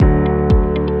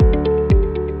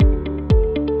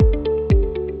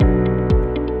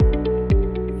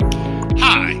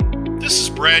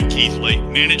Brad Keithley,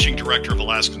 Managing Director of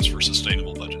Alaskans for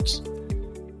Sustainable Budgets.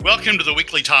 Welcome to the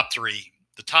weekly Top 3,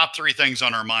 the top 3 things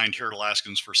on our mind here at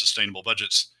Alaskans for Sustainable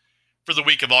Budgets for the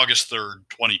week of August 3rd,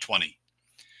 2020.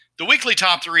 The weekly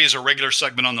Top 3 is a regular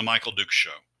segment on The Michael Dukes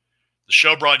Show. The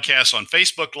show broadcasts on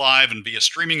Facebook Live and via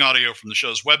streaming audio from the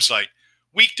show's website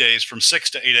weekdays from 6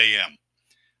 to 8 a.m.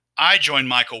 I join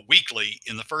Michael weekly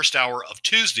in the first hour of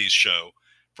Tuesday's show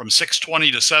from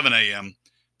 6:20 to 7 a.m.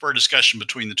 for a discussion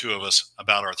between the two of us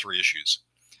about our 3 issues.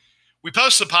 We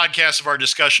post the podcast of our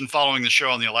discussion following the show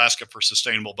on the Alaska for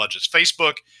Sustainable Budgets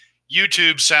Facebook,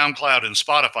 YouTube, SoundCloud, and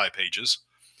Spotify pages,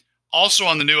 also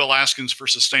on the new Alaskans for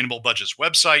Sustainable Budgets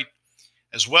website,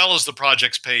 as well as the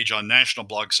project's page on national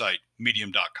blog site,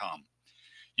 medium.com.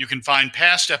 You can find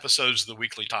past episodes of the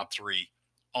weekly Top 3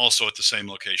 also at the same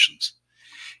locations.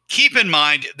 Keep in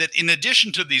mind that in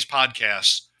addition to these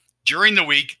podcasts, during the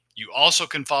week, you also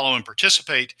can follow and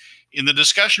participate in the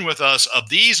discussion with us of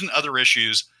these and other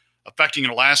issues affecting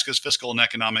Alaska's fiscal and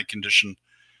economic condition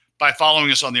by following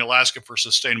us on the Alaska for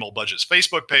Sustainable Budgets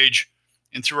Facebook page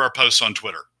and through our posts on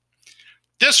Twitter.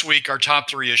 This week, our top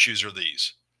 3 issues are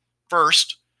these.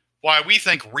 First, why we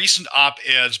think recent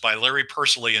op-eds by Larry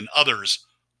Persily and others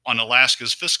on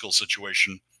Alaska's fiscal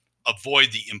situation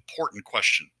avoid the important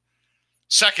question.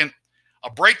 Second, a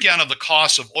breakdown of the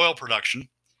costs of oil production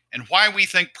and why we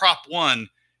think Prop 1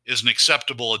 is an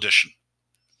acceptable addition.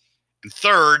 And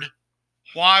third,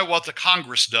 why what the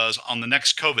Congress does on the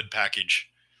next COVID package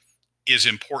is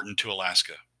important to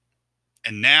Alaska.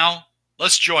 And now,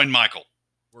 let's join Michael.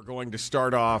 We're going to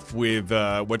start off with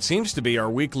what seems to be our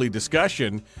weekly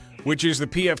discussion, which is the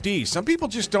PFD. Some people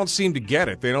just don't seem to get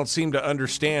it. They don't seem to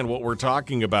understand what we're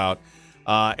talking about.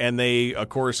 And they, of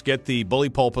course, get the bully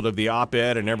pulpit of the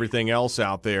op-ed and everything else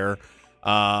out there.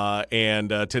 And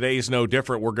today's no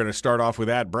different. We're going to start off with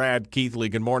that. Brad Keithley,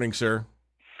 good morning, sir.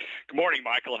 Good morning,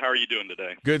 Michael. How are you doing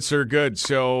today? Good, sir, good.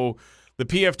 So the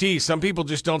PFT, some people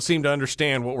just don't seem to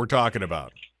understand what we're talking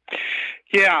about.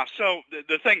 Yeah, so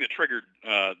the thing that triggered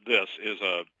this is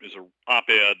a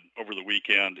op-ed over the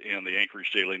weekend in the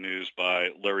Anchorage Daily News by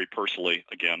Larry Persily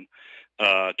again,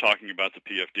 talking about the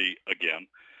PFD again.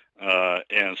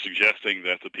 And suggesting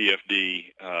that the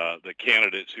PFD, the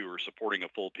candidates who are supporting a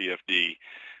full PFD,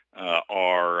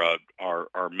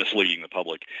 are misleading the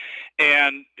public,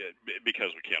 and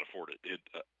because we can't afford it,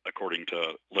 according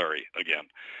to Larry again.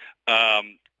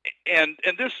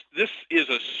 And this is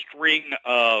a string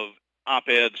of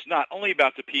op-eds, not only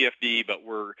about the PFD,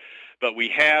 but we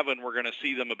have and we're going to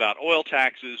see them about oil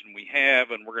taxes, and we have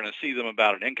and we're going to see them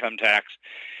about an income tax.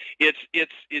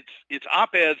 It's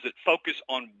op-eds that focus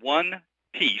on one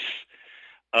piece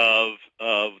of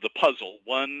the puzzle,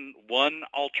 one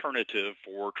alternative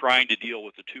for trying to deal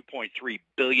with the $2.3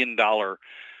 billion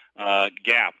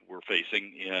gap we're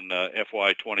facing in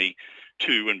FY22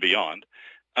 and beyond,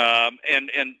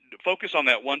 and focus on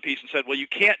that one piece and said, well, you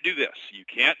can't do this, you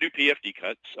can't do PFD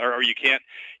cuts, or you cannot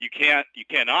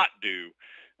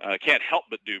help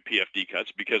but do PFD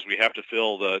cuts because we have to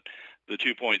fill the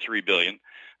 $2.3 billion.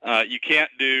 You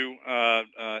can't do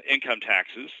income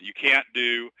taxes. You can't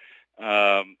do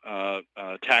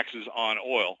taxes on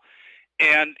oil,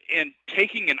 and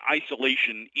taking in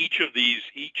isolation each of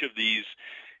these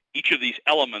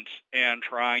elements and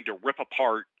trying to rip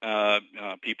apart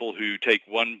people who take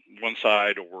one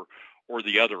side or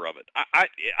the other of it.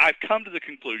 I've come to the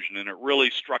conclusion, and it really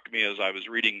struck me as I was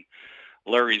reading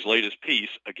Larry's latest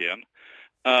piece again.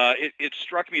 It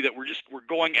struck me that we're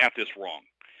going at this wrong.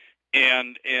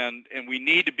 And we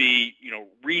need to be,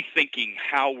 rethinking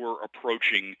how we're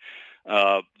approaching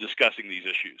discussing these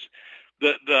issues.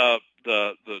 The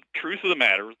truth of the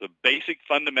matter, the basic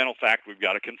fundamental fact we've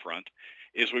got to confront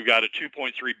is we've got a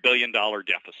 $2.3 billion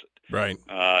deficit, right,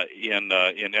 in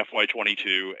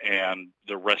FY22 and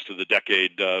the rest of the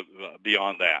decade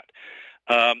beyond that,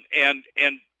 and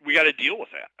we got to deal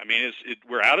with that. I mean,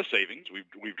 we're out of savings.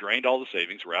 We've drained all the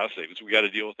savings. We're out of savings. We got to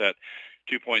deal with that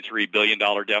 $2.3 billion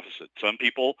deficit. Some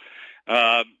people,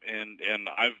 and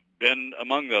I've been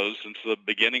among those since the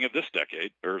beginning of this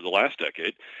decade, or the last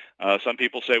decade, some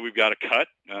people say we've got to cut.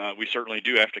 We certainly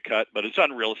do have to cut, but it's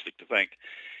unrealistic to think.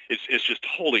 It's just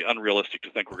wholly unrealistic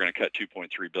to think we're going to cut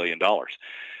 $2.3 billion.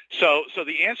 So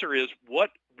the answer is,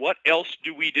 what else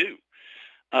do we do?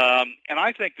 And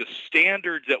I think the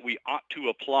standard that we ought to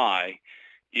apply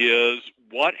is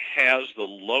what has the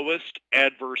lowest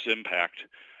adverse impact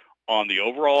on the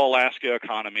overall Alaska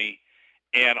economy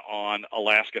and on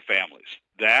Alaska families.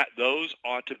 Those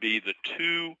ought to be the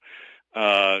two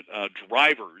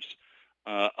drivers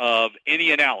of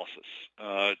any analysis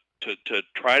to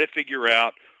try to figure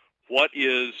out what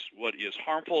is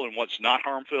harmful and what's not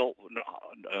harmful,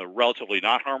 relatively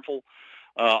not harmful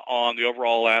on the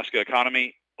overall Alaska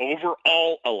economy,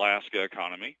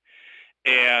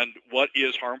 and what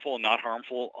is harmful and not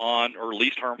harmful on, or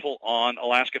least harmful on,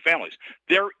 Alaska families.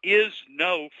 There is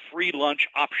no free lunch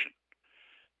option.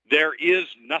 There is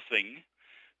nothing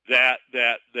that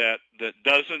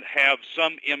doesn't have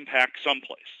some impact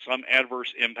someplace, some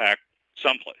adverse impact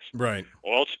someplace. Right.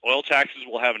 Oil taxes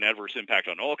will have an adverse impact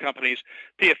on oil companies.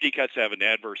 PFD cuts have an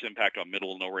adverse impact on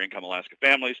middle and lower income Alaska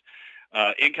families.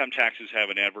 Income taxes have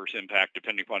an adverse impact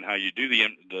depending upon how you do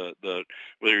the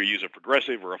whether you use a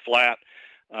progressive or a flat.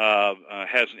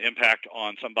 Has an impact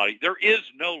on somebody. There is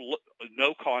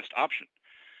no cost option.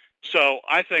 So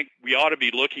I think we ought to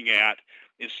be looking at,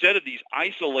 instead of these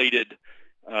isolated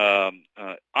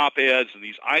op-eds and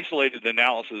these isolated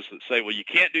analyses that say, well, you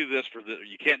can't do this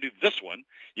you can't do this one,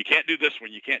 you can't do this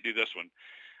one, you can't do this one.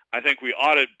 I think we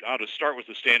ought to start with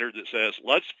the standard that says,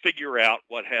 let's figure out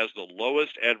what has the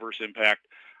lowest adverse impact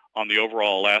on the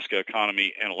overall Alaska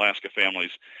economy and Alaska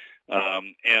families,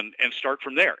 and start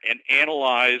from there and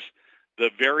analyze the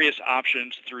various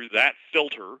options through that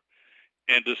filter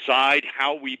and decide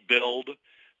how we build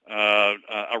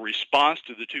a response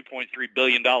to the $2.3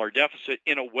 billion deficit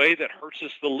in a way that hurts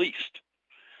us the least.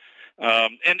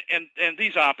 And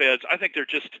these op-eds, I think they're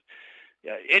just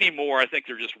anymore. I think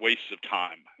they're just wastes of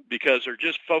time, because they're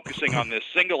just focusing on this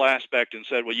single aspect and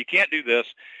said, well, you can't do this,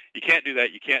 you can't do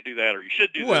that, you can't do that, or you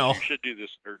should do this, or you should do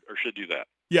this, or should do that.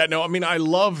 Yeah, no, I mean, I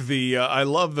love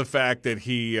the fact that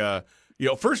he,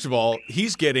 first of all,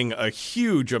 he's getting a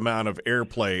huge amount of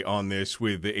airplay on this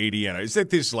with the ADN. Is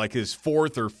that this like his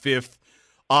fourth or fifth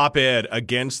op-ed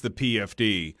against the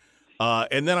PFD?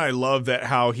 And then I love that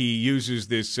how he uses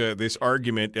this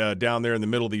argument down there in the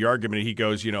middle of the argument. He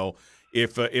goes,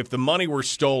 if the money were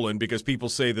stolen, because people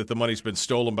say that the money's been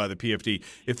stolen by the PFD,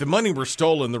 if the money were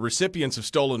stolen, the recipients of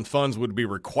stolen funds would be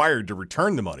required to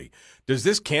return the money. Does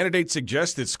this candidate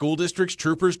suggest that school districts,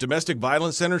 troopers, domestic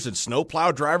violence centers, and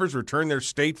snowplow drivers return their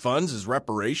state funds as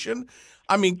reparation?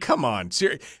 I mean, come on.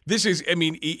 This is, I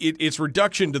mean, it's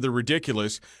reduction to the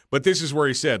ridiculous, but this is where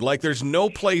he said, like, there's no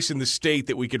place in the state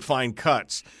that we could find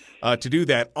cuts to do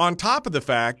that, on top of the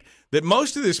fact that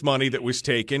most of this money that was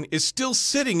taken is still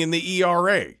sitting in the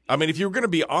ERA. I mean, if you were going to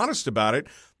be honest about it,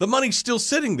 the money's still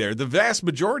sitting there. The vast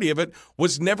majority of it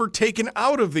was never taken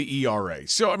out of the ERA.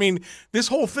 So, I mean, this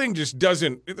whole thing just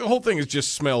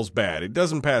just smells bad. It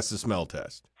doesn't pass the smell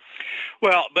test.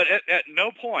 Well, but at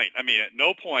no point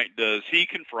does he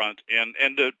confront, and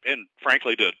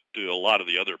frankly to a lot of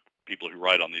the other people who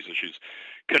write on these issues,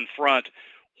 confront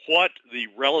what the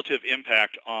relative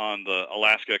impact on the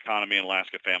Alaska economy and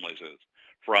Alaska families is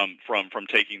from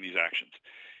taking these actions.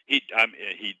 He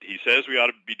says we ought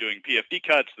to be doing PFD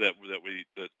cuts, that's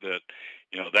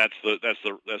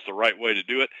the right way to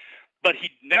do it, but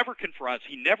he never confronts.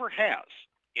 He never has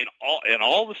in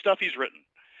all the stuff he's written.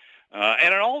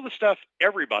 And in all the stuff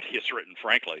everybody has written,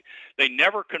 frankly, they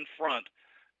never confront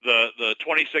the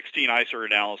 2016 ICER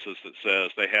analysis that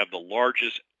says they have the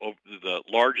largest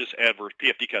adverse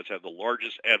PFD cuts have the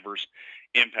largest adverse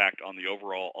impact on the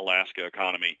overall Alaska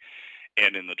economy,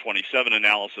 and in the 27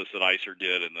 analysis that ICER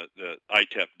did and the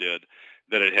ITEP did,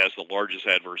 that it has the largest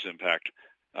adverse impact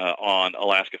on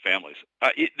Alaska families.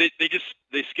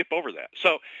 They skip over that.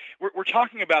 So we're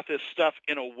talking about this stuff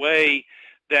in a way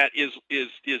that is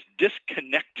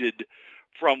disconnected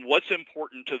from what's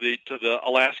important to the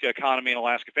Alaska economy and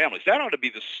Alaska families. That ought to be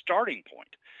the starting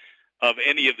point of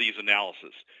any of these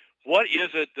analyses. What is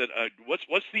it that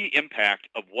what's the impact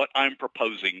of what I'm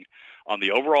proposing on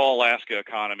the overall Alaska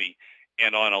economy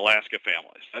and on Alaska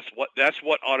families? That's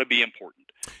what ought to be important.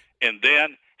 And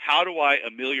then how do I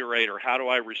ameliorate, or how do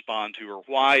I respond to, or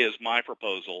why is my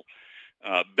proposal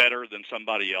better than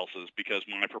somebody else's because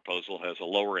my proposal has a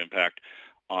lower impact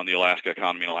on the Alaska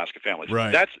economy and Alaska families.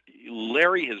 Right.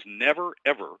 Larry has never,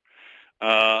 ever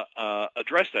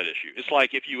addressed that issue. It's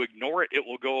like, if you ignore it, it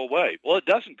will go away. Well, it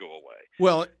doesn't go away.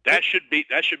 Well, that should be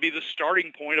the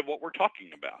starting point of what we're talking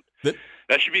about.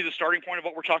 That should be the starting point of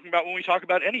what we're talking about when we talk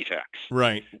about any tax.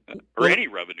 Right. Or any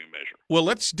revenue measure. Well,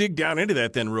 let's dig down into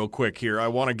that then real quick here. I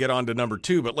want to get on to number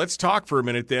 2, but let's talk for a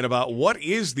minute then about what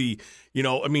is the,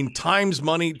 times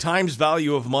money, times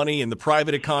value of money in the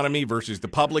private economy versus the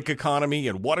public economy,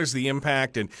 and what is the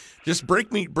impact? And just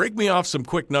break me off some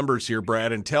quick numbers here,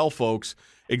 Brad, and tell folks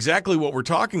exactly what we're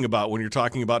talking about when you're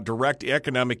talking about direct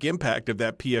economic impact of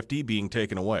that PFD being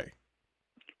taken away.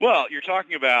 Well, you're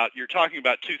talking about two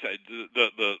things.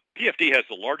 The PFD has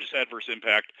the largest adverse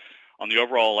impact on the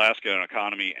overall Alaska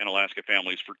economy and Alaska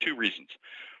families for 2 reasons.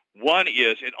 One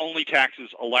is it only taxes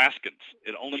Alaskans.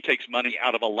 It only takes money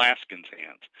out of Alaskans'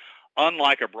 hands.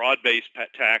 Unlike a broad-based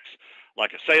tax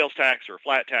like a sales tax or a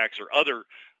flat tax or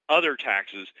other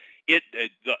taxes,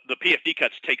 the PFD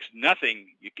cuts takes nothing.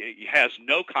 It has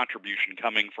no contribution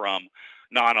coming from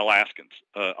non-Alaskans.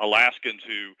 Alaskans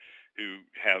who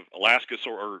have Alaska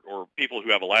or people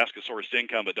who have Alaska sourced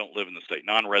income but don't live in the state,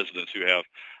 non-residents who have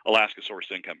Alaska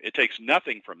sourced income. It takes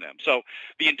nothing from them. So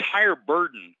the entire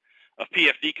burden of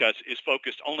PFD cuts is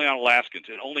focused only on Alaskans.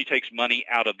 It only takes money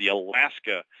out of the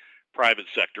Alaska private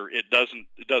sector. It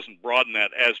doesn't broaden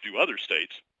that, as do other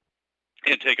states,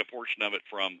 and take a portion of it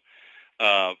from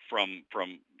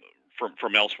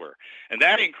elsewhere. And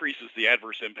that increases the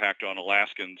adverse impact on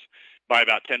Alaskans by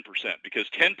about 10%, because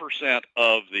 10%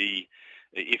 of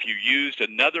if you used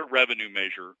another revenue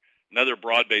measure, another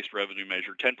broad-based revenue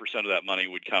measure, 10% of that money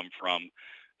would come from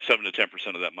 7 to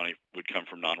 10% of that money would come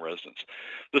from non-residents.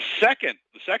 The second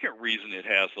reason it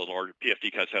has the large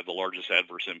PFD cuts have the largest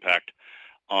adverse impact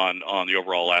on the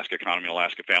overall Alaska economy and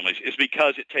Alaska families is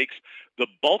because it takes the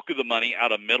bulk of the money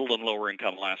out of middle and lower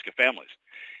income Alaska families.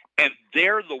 And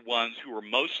they're the ones who are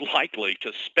most likely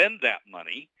to spend that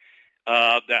money,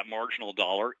 that marginal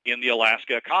dollar, in the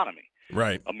Alaska economy.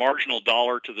 Right. A marginal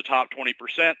dollar to the top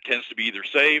 20% tends to be either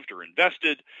saved or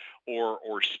invested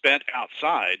or spent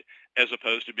outside, as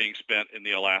opposed to being spent in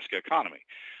the Alaska economy.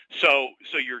 So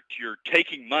you're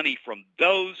taking money from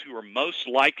those who are most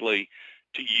likely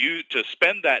to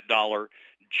spend that dollar,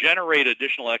 generate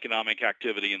additional economic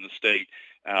activity in the state,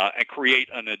 and create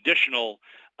an additional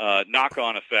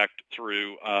knock-on effect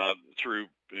through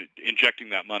injecting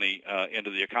that money into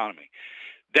the economy.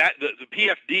 That the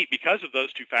PFD, because of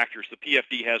those two factors, the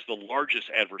PFD has the largest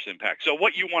adverse impact. So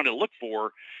what you want to look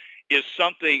for is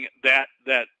something that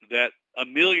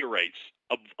ameliorates,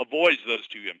 avoids those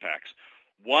two impacts.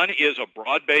 One is a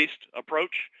broad-based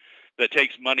approach that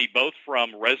takes money both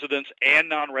from residents and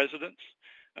non-residents,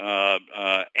 and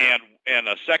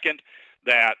a second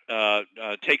that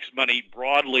takes money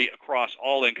broadly across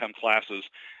all income classes,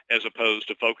 as opposed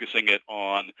to focusing it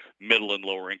on middle and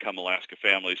lower income Alaska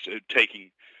families,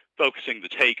 focusing the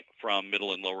take from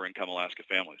middle and lower income Alaska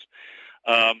families.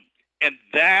 And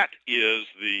that is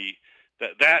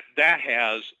that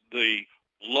has the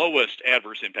lowest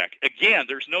adverse impact. Again,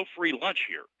 there's no free lunch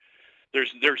here.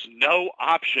 There's no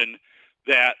option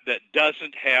that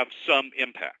doesn't have some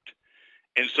impact.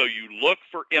 And so you look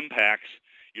for impacts.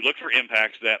 You look for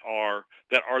impacts that are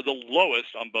the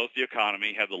lowest on both the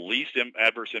economy, have the least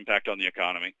adverse impact on the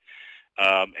economy,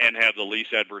 and have the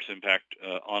least adverse impact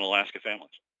on Alaska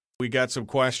families. We got some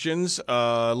questions.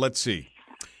 Let's see.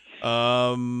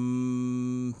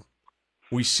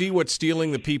 We see what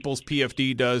stealing the people's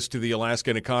PFD does to the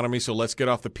Alaskan economy, so let's get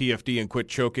off the PFD and quit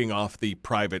choking off the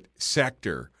private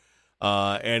sector.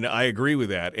 And I agree with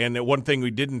that. And one thing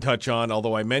we didn't touch on,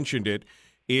 although I mentioned it,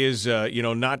 is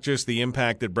not just the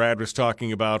impact that Brad was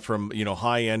talking about from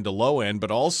high end to low end, but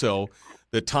also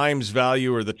the times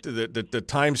value or the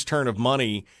times turn of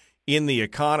money in the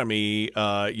economy.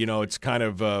 It's kind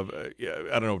of I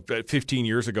don't know, 15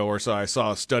 years ago or so, I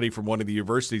saw a study from one of the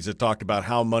universities that talked about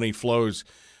how money flows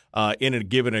in a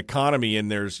given economy, and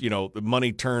there's the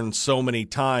money turns so many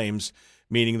times,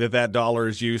 meaning that dollar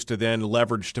is used to then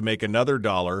leverage to make another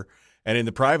dollar. And in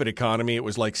the private economy, it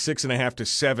was like 6.5 to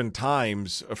 7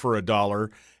 times for a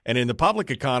dollar. And in the public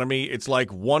economy, it's like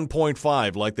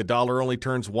 1.5, like the dollar only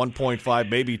turns 1.5,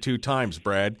 maybe 2 times,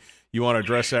 Brad. You want to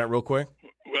address that real quick?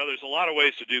 Well, there's a lot of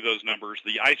ways to do those numbers.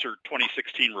 The ICER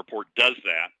 2016 report does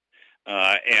that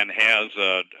and has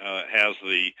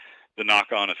the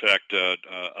knock-on effect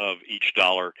of each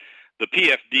dollar. The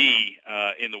PFD,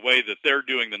 in the way that they're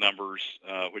doing the numbers,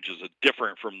 which is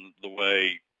different from the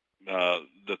way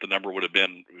that the number would have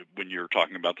been when you're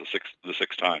talking about the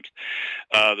six times.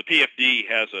 The PFD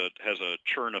has a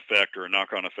churn effect or a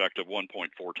knock-on effect of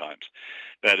 1.4 times.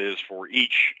 That is, for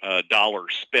each dollar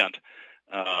spent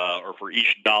or for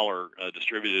each dollar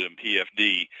distributed in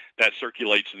PFD, that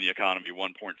circulates in the economy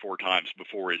 1.4 times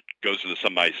before it goes into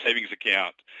somebody's savings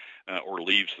account or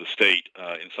leaves the state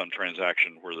in some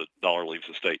transaction where the dollar leaves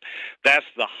the state. That's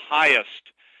the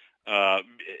highest.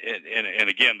 And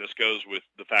again, this goes with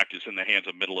the fact it's in the hands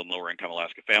of middle and lower income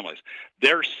Alaska families.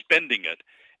 They're spending it,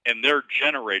 and they're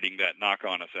generating that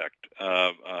knock-on effect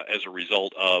as a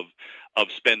result of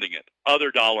spending it.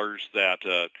 Other dollars that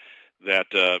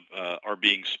are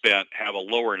being spent have a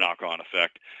lower knock-on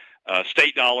effect.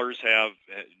 State dollars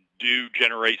do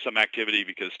generate some activity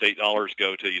because state dollars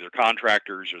go to either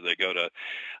contractors or they go to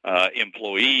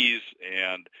employees,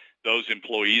 and those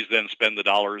employees then spend the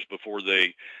dollars before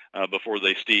they leave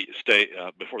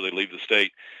the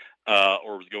state.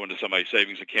 or go into somebody's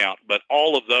savings account. But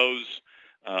all of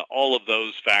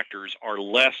those factors are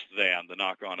less than the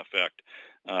knock-on effect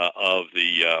of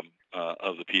the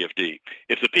PFD.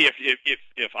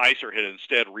 If ICER had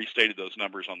instead restated those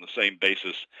numbers on the same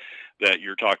basis that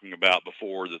you're talking about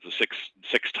before, that the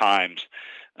six times,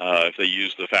 if they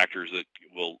use the factors that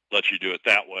will let you do it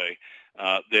that way,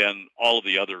 then all of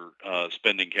the other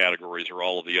spending categories or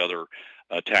all of the other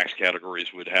tax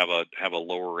categories would have a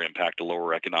lower impact, a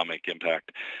lower economic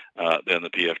impact than the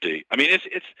PFD. I mean,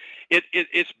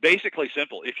 it's basically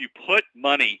simple. If you put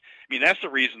money, I mean, that's the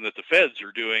reason that the feds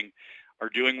are doing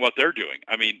what they're doing.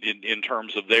 I mean, in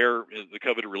terms of the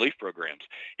COVID relief programs.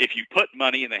 If you put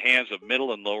money in the hands of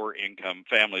middle and lower income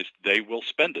families, they will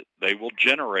spend it. They will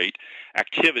generate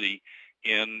activity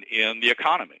in the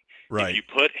economy. Right.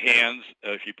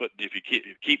 If you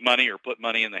keep money or put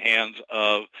money in the hands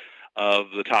of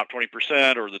the top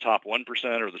 20% or the top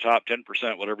 1% or the top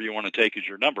 10%, whatever you want to take as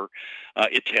your number,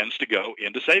 it tends to go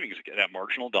into savings. That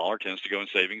marginal dollar tends to go in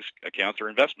savings accounts or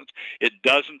investments. It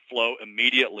doesn't flow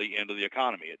immediately into the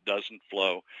economy. It doesn't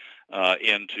flow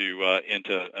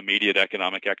into immediate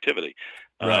economic activity,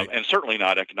 right. And certainly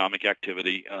not economic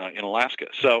activity in Alaska.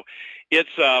 So it's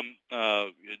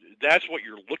that's what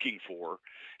you're looking for.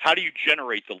 How do you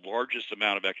generate the largest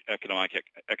amount of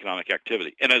economic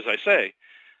activity? And as I say,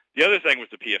 the other thing with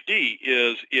the PFD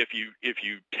is if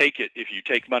you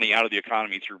take money out of the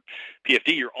economy through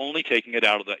PFD, you're taking it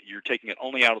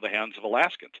only out of the hands of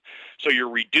Alaskans. So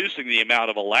you're reducing the amount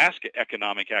of Alaska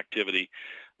economic activity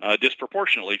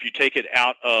disproportionately. If you take it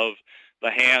out of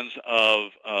the hands of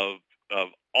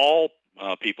all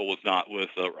people with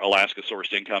Alaska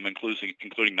sourced income,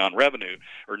 including non-revenue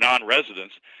or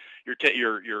non-residents,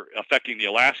 you're affecting the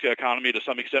Alaska economy to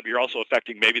some extent. But you're also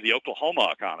affecting maybe the Oklahoma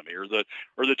economy or the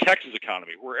Texas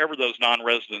economy, wherever those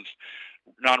non-residents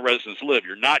live.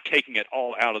 You're not taking it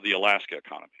all out of the Alaska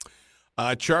economy.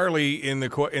 Charlie in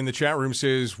the chat room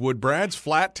says, would Brad's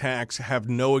flat tax have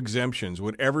no exemptions?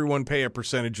 Would everyone pay a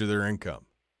percentage of their income?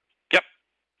 Yep.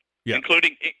 Yeah.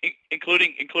 Including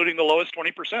the lowest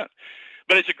 20%.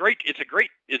 But it's a great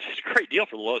deal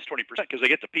for the lowest 20% because they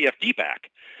get the PFD back.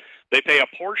 They pay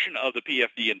a portion of the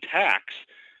PFD in tax,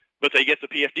 but they get the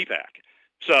PFD back.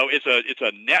 So it's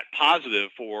a net positive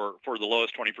for the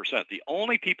lowest 20%. The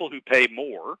only people who pay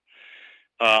more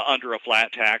under a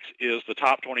flat tax is the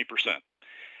top 20%,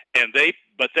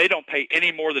 but they don't pay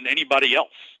any more than anybody else.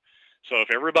 So if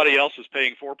everybody else is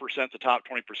paying 4%, the top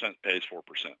 20% pays 4%.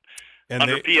 And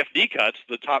under PFD cuts,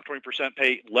 the top 20%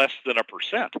 pay less than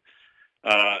 1%.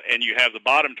 And you have the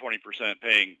bottom 20%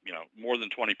 paying, more than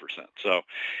 20%. So,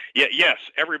 yes,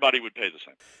 everybody would pay the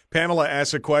same. Pamela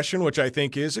asks a question, which I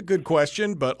think is a good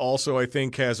question, but also I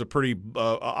think has a pretty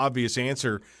obvious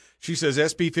answer. She says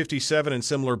SB 57 and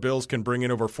similar bills can bring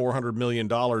in over $400 million.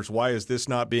 Why is this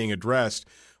not being addressed?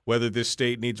 Whether this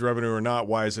state needs revenue or not,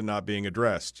 why is it not being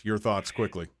addressed? Your thoughts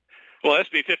quickly. Well,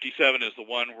 SB 57 is the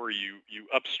one where you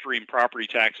upstream property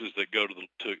taxes that go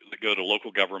to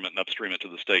local government and upstream it to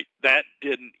the state. That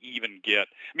didn't even get.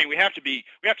 I mean, we have to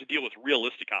deal with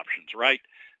realistic options, right?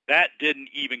 That didn't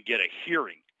even get a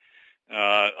hearing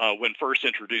when first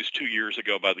introduced 2 years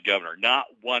ago by the governor. Not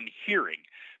one hearing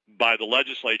by the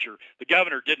legislature. The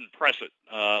governor didn't press it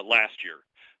last year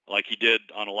like he did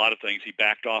on a lot of things. He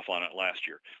backed off on it last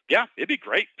year. Yeah, it'd be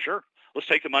great. Sure, let's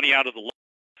take the money out of the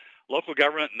local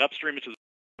government and upstream it to the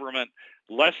government,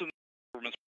 lessen the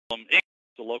government's problem,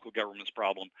 increase the local government's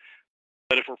problem.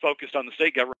 But if we're focused on the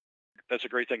state government, that's a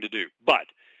great thing to do. But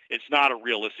it's not a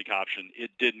realistic option.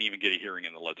 It didn't even get a hearing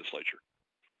in the legislature.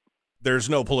 There's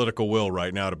no political will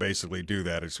right now to basically do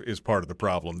that is part of the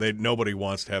problem. Nobody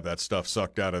wants to have that stuff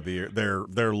sucked out of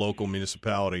their local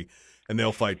municipality, and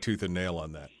they'll fight tooth and nail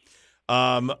on that.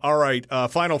 All right,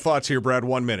 final thoughts here, Brad,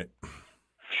 1 minute.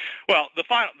 Well, the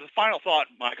final thought,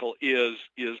 Michael, is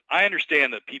I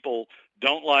understand that people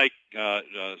don't like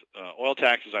oil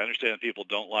taxes. I understand that people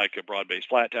don't like a broad-based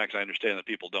flat tax. I understand that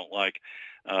people don't like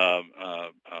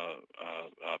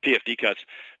PFD cuts.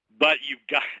 But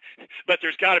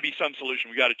there's got to be some solution.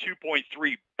 We got a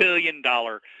 $2.3 billion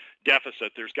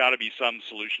deficit. There's got to be some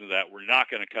solution to that. We're not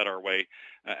going to cut our way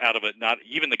out of it. Not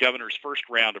even the governor's first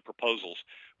round of proposals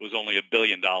was only $1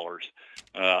 billion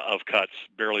of cuts,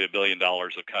 barely $1 billion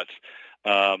of cuts.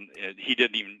 He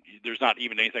didn't even. There's not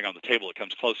even anything on the table that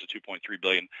comes close to $2.3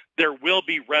 billion. There will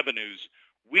be revenues.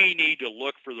 We need to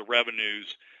look for the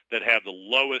revenues that have the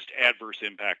lowest adverse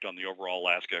impact on the overall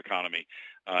Alaska economy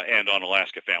and on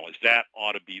Alaska families. That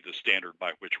ought to be the standard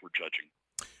by which we're judging.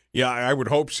 Yeah, I would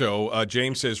hope so.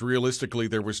 James says realistically,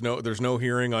 there's no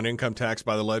hearing on income tax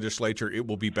by the legislature. It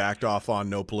will be backed off on,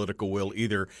 no political will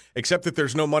either, except that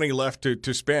there's no money left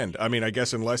to spend. I mean, I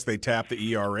guess unless they tap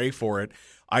the ERA for it,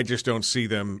 I just don't see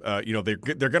them.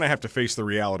 They're going to have to face the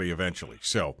reality eventually.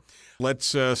 So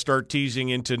let's start teasing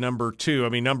into number two. I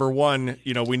mean, number one,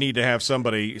 we need to have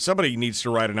somebody needs to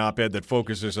write an op-ed that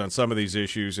focuses on some of these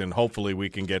issues, and hopefully we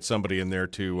can get somebody in there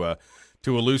to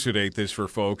elucidate this for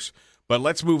folks. But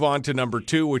let's move on to number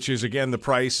two, which is, again, the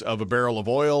price of a barrel of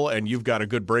oil, and you've got a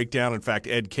good breakdown. In fact,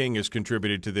 Ed King has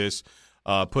contributed to this,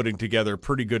 putting together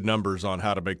pretty good numbers on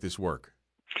how to make this work.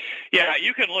 Yeah,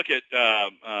 you can look at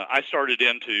I started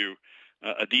into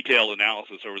a detailed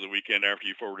analysis over the weekend after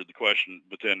you forwarded the question,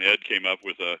 but then Ed came up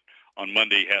with on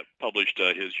Monday, had published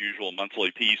his usual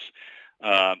monthly piece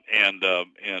and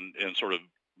sort of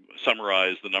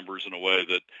summarized the numbers in a way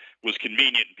that was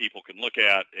convenient and people can look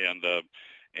at and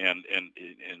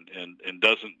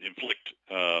doesn't inflict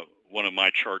one of my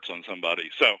charts on somebody.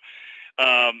 So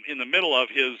in the middle of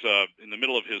his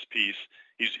piece,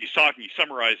 he's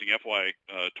summarizing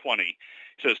FY20.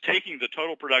 He says, taking the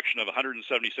total production of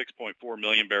 176.4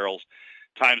 million barrels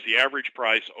times the average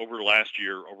price over last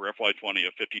year, over FY20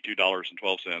 of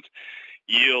 $52.12,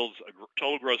 yields a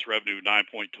total gross revenue of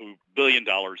 $9.2 billion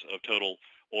of total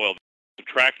oil.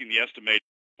 Subtracting the estimated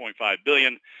 $0.5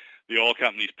 billion the oil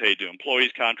companies paid to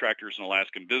employees, contractors, and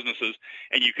Alaskan businesses,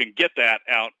 and you can get that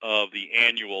out of the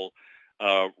annual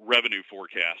revenue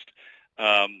forecast.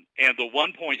 And the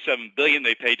 $1.7 billion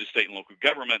they paid to state and local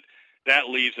government, that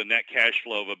leaves a net cash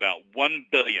flow of about $1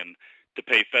 billion to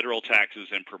pay federal taxes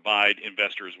and provide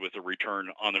investors with a return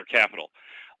on their capital.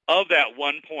 Of that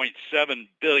 $1.7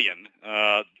 billion,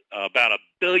 about $1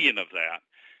 billion of that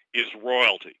is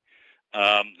royalty.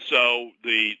 So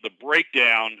the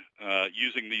breakdown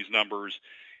using these numbers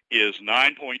is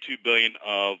 $9.2 billion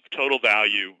of total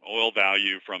value, oil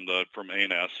value from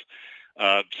A&S,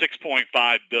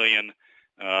 $6.5 billion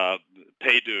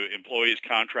paid to employees,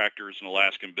 contractors, and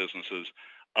Alaskan businesses,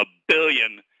 $1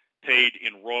 billion paid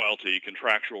in royalty,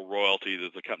 contractual royalty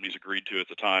that the companies agreed to at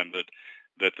the time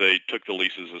that they took the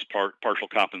leases as partial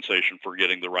compensation for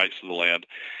getting the rights to the land,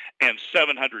 and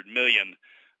 $700 million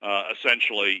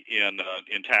essentially in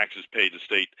taxes paid to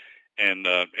state and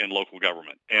local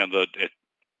government. And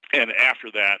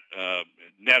after that,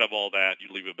 net of all that,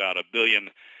 you leave about $1 billion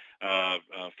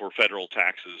for federal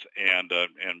taxes and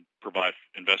provide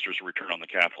investors a return on the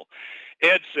capital.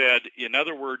 Ed said, in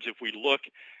other words, if we look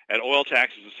at oil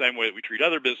taxes the same way that we treat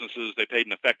other businesses, they paid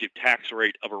an effective tax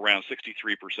rate of around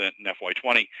 63% in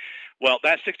FY20. Well,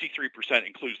 that 63%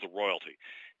 includes the royalty,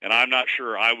 and I'm not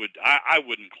sure I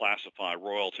wouldn't classify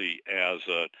royalty as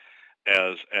a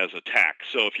tax.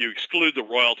 So if you exclude the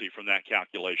royalty from that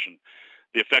calculation,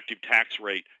 the effective tax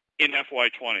rate in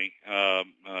FY20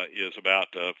 is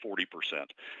about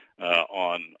 40%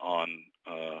 on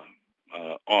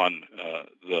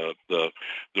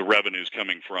the revenues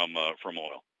coming from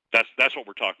oil. That's what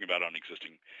we're talking about on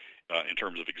existing in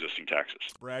terms of existing taxes.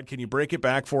 Brad, can you break it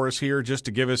back for us here just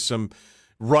to give us some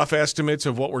rough estimates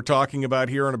of what we're talking about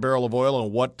here on a barrel of oil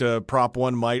and what Prop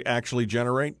 1 might actually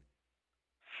generate?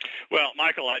 Well,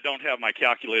 Michael, I don't have my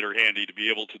calculator handy to be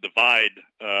able to divide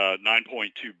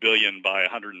 9.2 billion by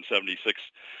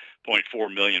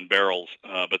 176.4 million barrels,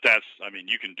 but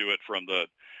you can do it from the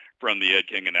Ed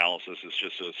King analysis. It's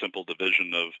just a simple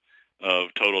division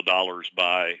of total dollars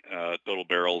by total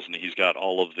barrels, and he's got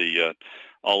all of the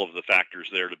factors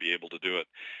there to be able to do it.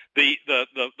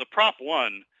 The Prop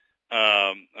 1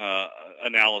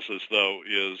 analysis, though,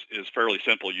 is fairly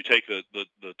simple. You take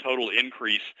the total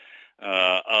increase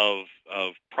of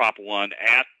Prop 1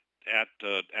 at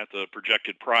the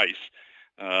projected price,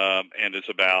 and it's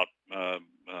about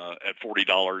at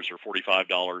 $40 or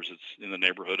 $45. It's in the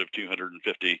neighborhood of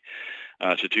 $250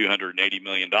 to $280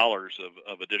 million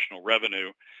of additional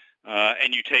revenue,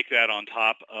 and you take that on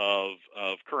top of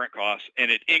current costs, and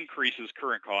it increases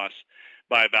current costs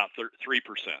by about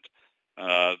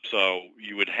 3%. So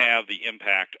you would have the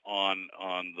impact on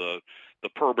the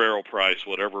per barrel price,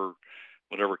 whatever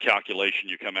calculation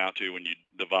you come out to when you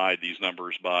divide these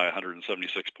numbers by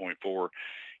 176.4,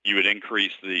 you would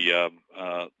increase the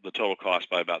total cost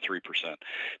by about 3%.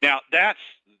 Now that's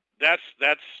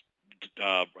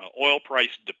oil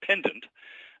price dependent.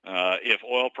 If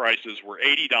oil prices were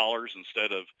 $80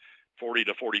 instead of $40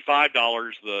 to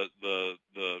 $45,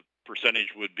 the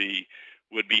percentage would be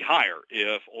higher.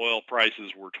 If oil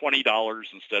prices were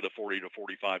 $20 instead of $40 to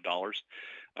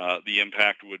 $45, the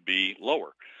impact would be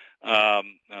lower.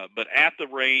 But at the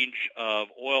range of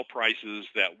oil prices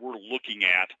that we're looking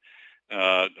at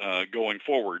going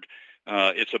forward,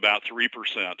 it's about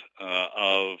 3%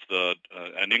 of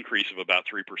an increase of about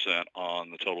 3%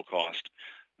 on the total cost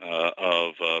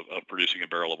of producing a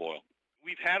barrel of oil.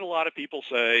 We've had a lot of people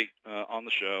say on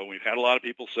the show, we've had a lot of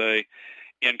people say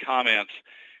in comments,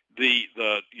 the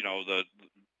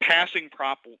passing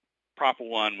Prop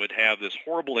 1 would have this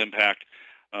horrible impact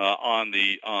on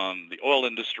the oil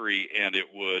industry, and it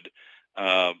would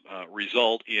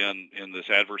result in this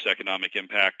adverse economic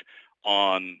impact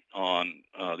on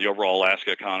the overall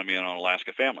Alaska economy and on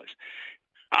Alaska families.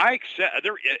 I accept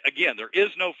there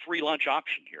is no free lunch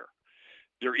option here.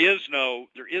 There is no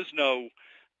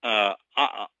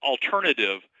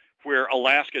alternative where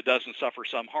Alaska doesn't suffer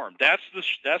some harm. That's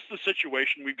the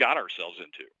situation we've got ourselves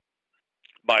into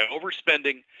by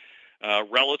overspending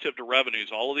relative to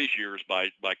revenues all of these years,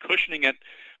 by cushioning it,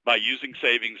 by using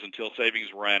savings until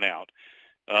savings ran out.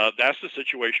 That's the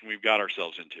situation we've got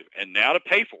ourselves into. And now to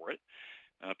pay for it,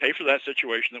 pay for that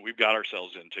situation that we've got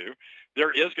ourselves into, there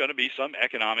is going to be some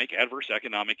adverse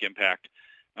economic impact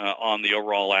on the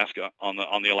overall Alaska, on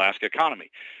the Alaska economy.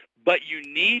 But you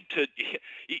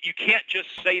can't just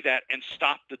say that and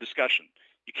stop the discussion.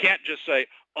 You can't just say,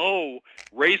 oh,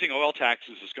 raising oil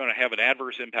taxes is going to have an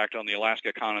adverse impact on the Alaska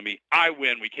economy. I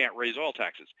win. We can't raise oil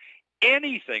taxes.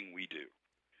 Anything we do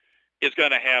is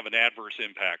going to have an adverse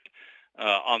impact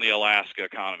on the Alaska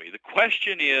economy. The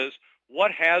question is,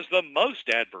 what has the most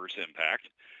adverse impact?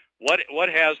 What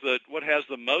has the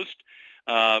most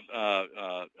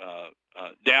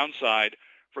downside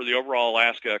for the overall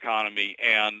Alaska economy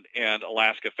and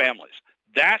Alaska families?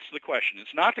 That's the question.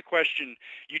 It's not the question.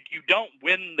 You don't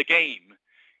win the game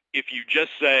if you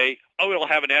just say, "Oh, it'll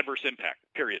have an adverse impact."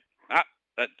 Period.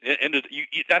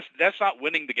 That's not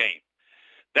winning the game.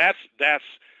 That's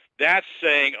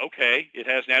saying, okay, it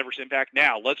has an adverse impact.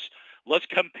 Now let's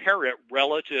compare it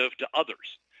relative to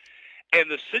others. And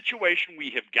the situation we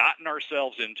have gotten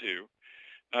ourselves into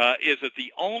is that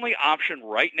the only option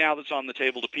right now that's on the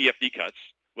table to PFD cuts.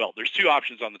 Well, there's two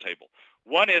options on the table.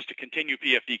 One is to continue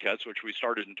PFD cuts, which we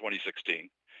started in 2016,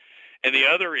 and the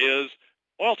other is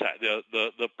oil tax,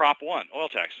 the Prop 1 oil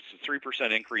tax. It's a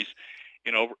 3% increase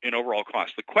in overall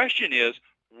cost. The question is,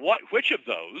 which of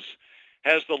those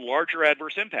has the larger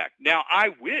adverse impact? Now, I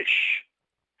wish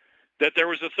that there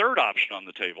was a third option on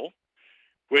the table,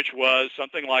 which was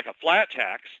something like a flat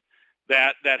tax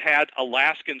that had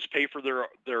Alaskans pay for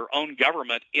their own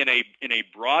government in a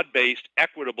broad-based,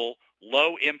 equitable,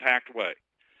 low-impact way.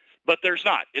 But there's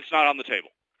not. It's not on the table.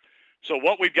 So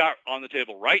what we've got on the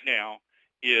table right now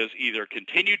is either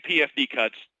continued PFD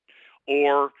cuts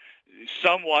or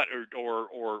somewhat or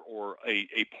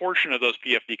a portion of those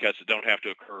PFD cuts that don't have to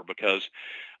occur because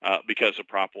of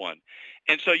Prop 1.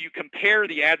 And so you compare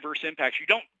the adverse impacts. You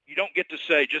don't get to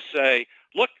just say,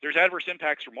 look, there's adverse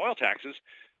impacts from oil taxes.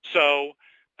 So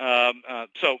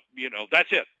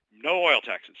that's it. No oil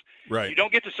taxes. Right. You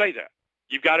don't get to say that.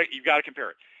 You've got to compare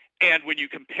it. And when you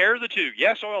compare the two,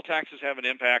 yes, oil taxes have an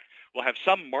impact. Will have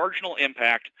some marginal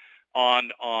impact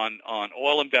on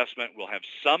oil investment. Will have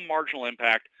some marginal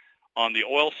impact on the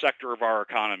oil sector of our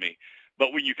economy.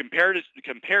 But when you compare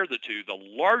the two, the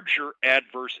larger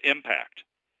adverse impact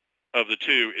of the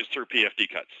two is through PFD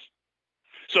cuts.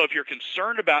 So if you're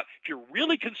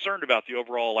really concerned about the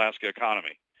overall Alaska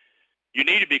economy, you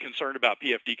need to be concerned about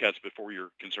PFD cuts before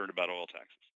you're concerned about oil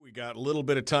taxes. We got a little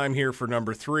bit of time here for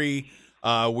number 3,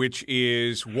 which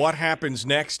is what happens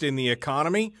next in the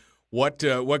economy. What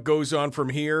goes on from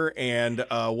here, and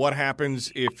what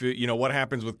happens what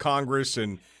happens with Congress,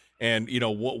 and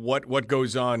what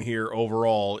goes on here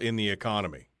overall in the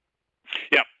economy.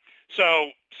 Yeah.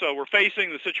 So we're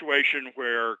facing the situation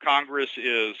where Congress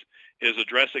is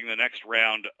addressing the next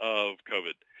round of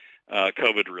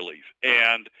COVID relief,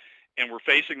 and we're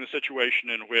facing the situation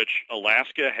in which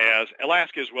Alaska as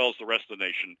well as the rest of the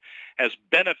nation has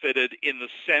benefited in the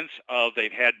sense of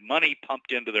they've had money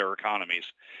pumped into their economies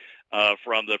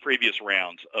from the previous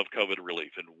rounds of COVID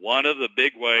relief. And one of the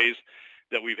big ways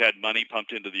that we've had money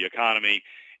pumped into the economy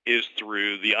is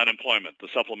through the unemployment, the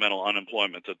supplemental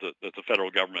unemployment that the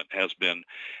federal government has been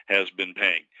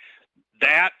paying.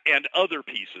 That and other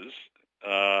pieces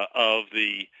of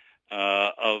the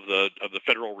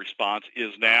federal response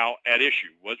is now at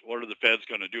issue. What are the feds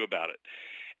going to do about it?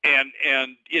 And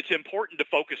it's important to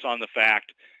focus on the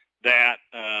fact that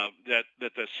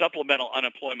the supplemental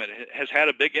unemployment has had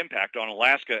a big impact on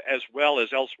Alaska as well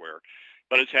as elsewhere,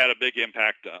 but it's had a big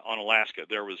impact on Alaska.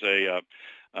 There was a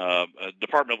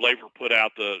Department of Labor put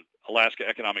out the Alaska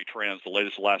economic trends, the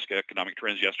latest Alaska economic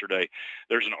trends yesterday.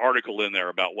 There's an article in there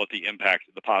about what the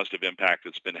positive impact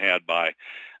that's been had by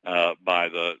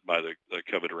the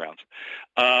COVID rounds.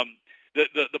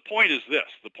 the point is this.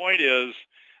 The point is,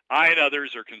 I and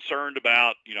others are concerned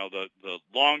about the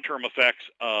long-term effects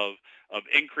of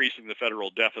increasing the federal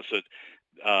deficit.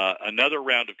 Another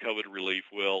round of COVID relief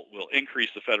will increase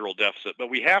the federal deficit, but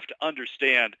we have to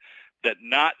understand that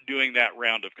not doing that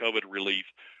round of COVID relief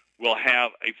will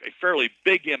have a fairly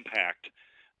big impact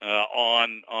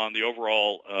on the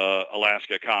overall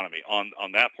Alaska economy,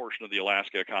 on that portion of the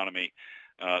Alaska economy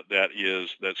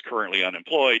that's currently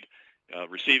unemployed,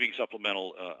 receiving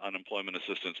supplemental unemployment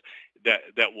assistance,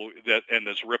 and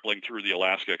that's rippling through the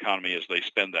Alaska economy as they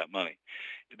spend that money.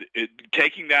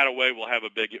 Taking that away will have a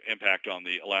big impact on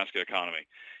the Alaska economy.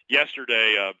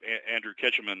 Yesterday, Andrew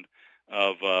Kitcheman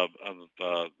of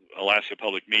Alaska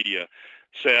Public Media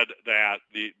said that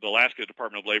the Alaska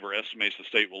Department of Labor estimates the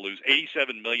state will lose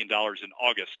 $87 million in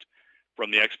August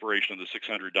from the expiration of the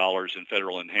 $600 in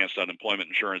federal enhanced unemployment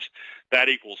insurance. That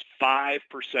equals 5%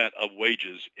 of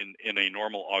wages in a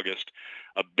normal August.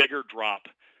 A bigger drop,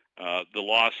 the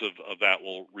loss of that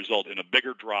will result in a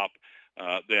bigger drop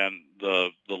than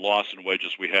the loss in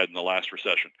wages we had in the last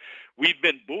recession. We've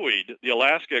been buoyed. The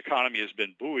Alaska economy has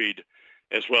been buoyed,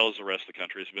 as well as the rest of the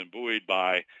country. It's been buoyed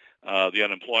by the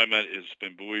unemployment. It's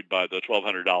been buoyed by the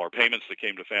 $1,200 payments that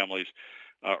came to families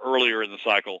earlier in the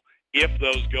cycle. If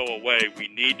those go away, we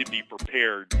need to be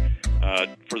prepared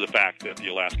for the fact that the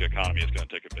Alaska economy is going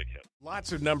to take a big hit.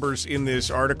 Lots of numbers in this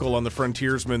article on the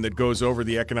Frontiersman that goes over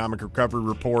the economic recovery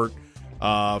report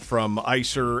from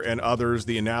ICER and others,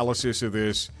 the analysis of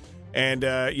this. And,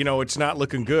 it's not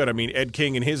looking good. I mean, Ed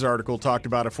King in his article talked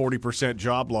about a 40%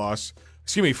 job loss.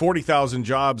 40,000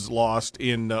 jobs lost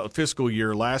in fiscal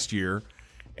year last year.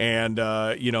 And,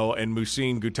 and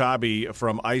Muhsin Gutabi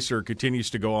from ICER continues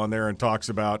to go on there and talks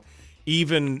about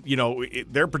even,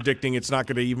 they're predicting it's not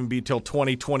going to even be till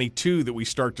 2022 that we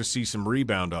start to see some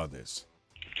rebound on this.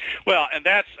 Well, and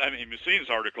Muhsin's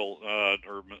article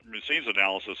or Muhsin's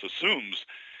analysis assumes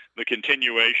the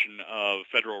continuation of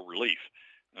federal relief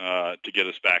to get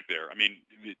us back there. I mean,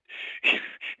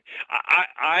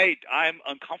 I'm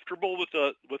uncomfortable with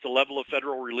the level of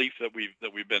federal relief that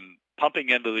we've been pumping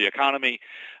into the economy.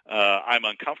 I'm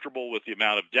uncomfortable with the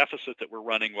amount of deficit that we're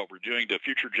running, what we're doing to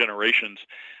future generations.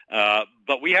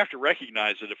 But we have to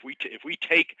recognize that if we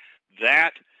take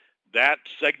that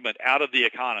segment out of the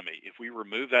economy, if we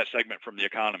remove that segment from the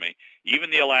economy,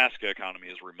 even the Alaska economy,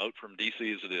 as remote from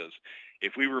D.C. as it is,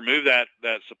 if we remove that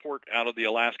support out of the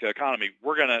Alaska economy,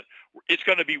 it's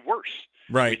going to be worse.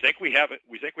 Right. We think we have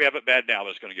it bad now, but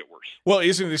it's going to get worse. Well,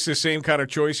 isn't this the same kind of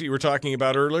choice that you were talking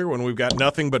about earlier when we've got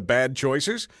nothing but bad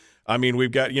choices? I mean,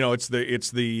 we've got, it's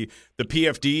the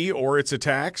PFD, or it's a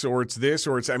tax, or it's this,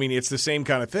 or it's the same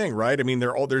kind of thing, right? I mean,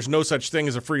 there's no such thing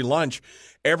as a free lunch.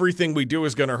 Everything we do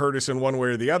is going to hurt us in one way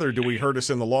or the other. Do we hurt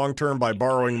us in the long term by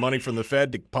borrowing money from the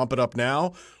Fed to pump it up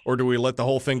now, or do we let the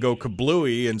whole thing go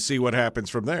kablooey and see what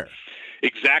happens from there?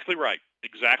 Exactly right.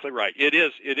 Exactly right. It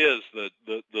is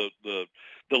the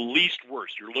least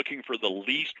worst. You're looking for the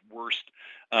least worst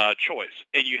choice,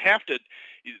 and you have to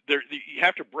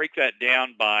break that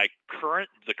down by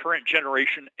the current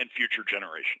generation and future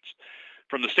generations.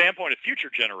 From the standpoint of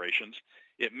future generations,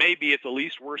 it may be the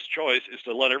least worst choice is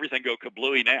to let everything go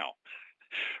kablooey now.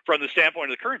 From the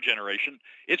standpoint of the current generation,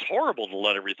 it's horrible to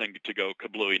let everything to go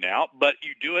kablooey now, but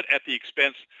you do it at the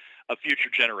expense of future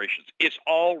generations. It's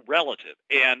all relative.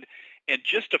 And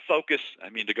just to focus,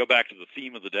 to go back to the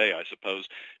theme of the day, I suppose,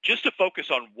 just to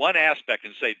focus on one aspect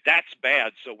and say that's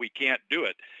bad, so we can't do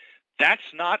it,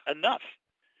 that's not enough.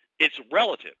 It's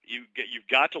relative. You've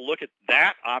got to look at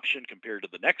that option compared to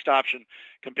the next option,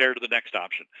 compared to the next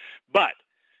option. But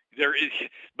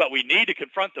we need to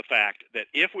confront the fact that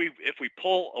if we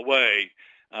pull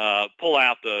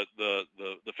out the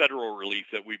federal relief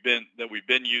that we've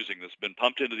been using, that's been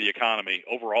pumped into the economy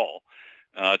overall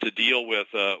to deal with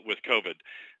COVID,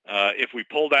 if we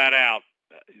pull that out,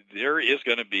 there is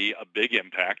going to be a big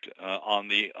impact on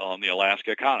the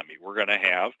Alaska economy. We're going to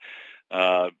have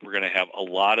a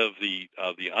lot of the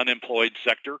unemployed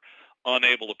sector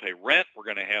unable to pay rent. We're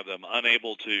going to have them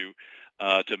unable to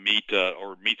meet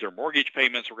their mortgage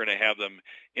payments. We're going to have them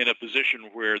in a position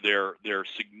where they're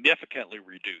significantly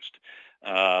reduced,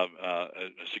 a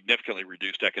significantly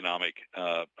reduced economic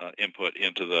input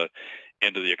into the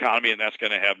economy, and that's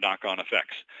going to have knock-on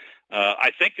effects.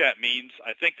 I think that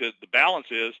the balance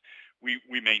is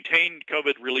we maintain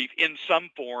COVID relief in some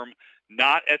form,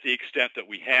 not at the extent that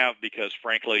we have, because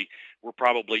frankly we're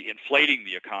probably inflating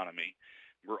the economy.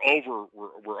 We're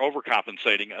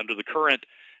overcompensating under the current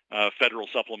federal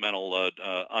supplemental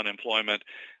unemployment.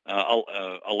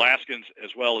 Alaskans,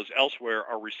 as well as elsewhere,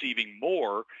 are receiving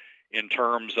more in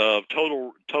terms of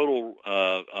total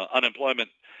unemployment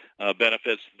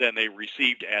benefits than they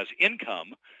received as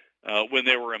income when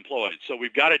they were employed. So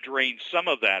we've got to drain some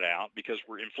of that out because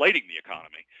we're inflating the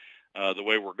economy the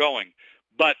way we're going.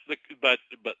 But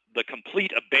the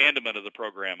complete abandonment of the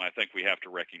program, I think we have to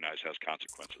recognize has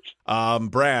consequences.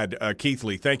 Brad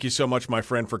Keithley, thank you so much, my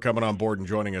friend, for coming on board and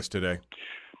joining us today.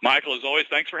 Michael, as always,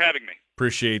 thanks for having me.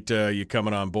 Appreciate you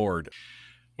coming on board.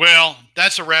 Well,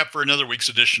 that's a wrap for another week's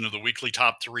edition of the Weekly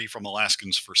Top 3 from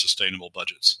Alaskans for Sustainable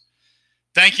Budgets.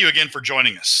 Thank you again for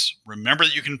joining us. Remember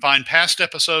that you can find past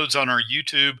episodes on our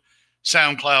YouTube,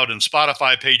 SoundCloud, and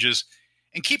Spotify pages,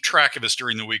 and keep track of us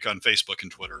during the week on Facebook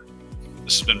and Twitter.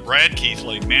 This has been Brad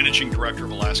Keithley, Managing Director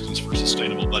of Alaskans for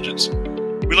Sustainable Budgets.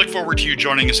 We look forward to you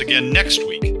joining us again next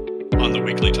week on the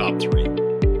Weekly Top 3.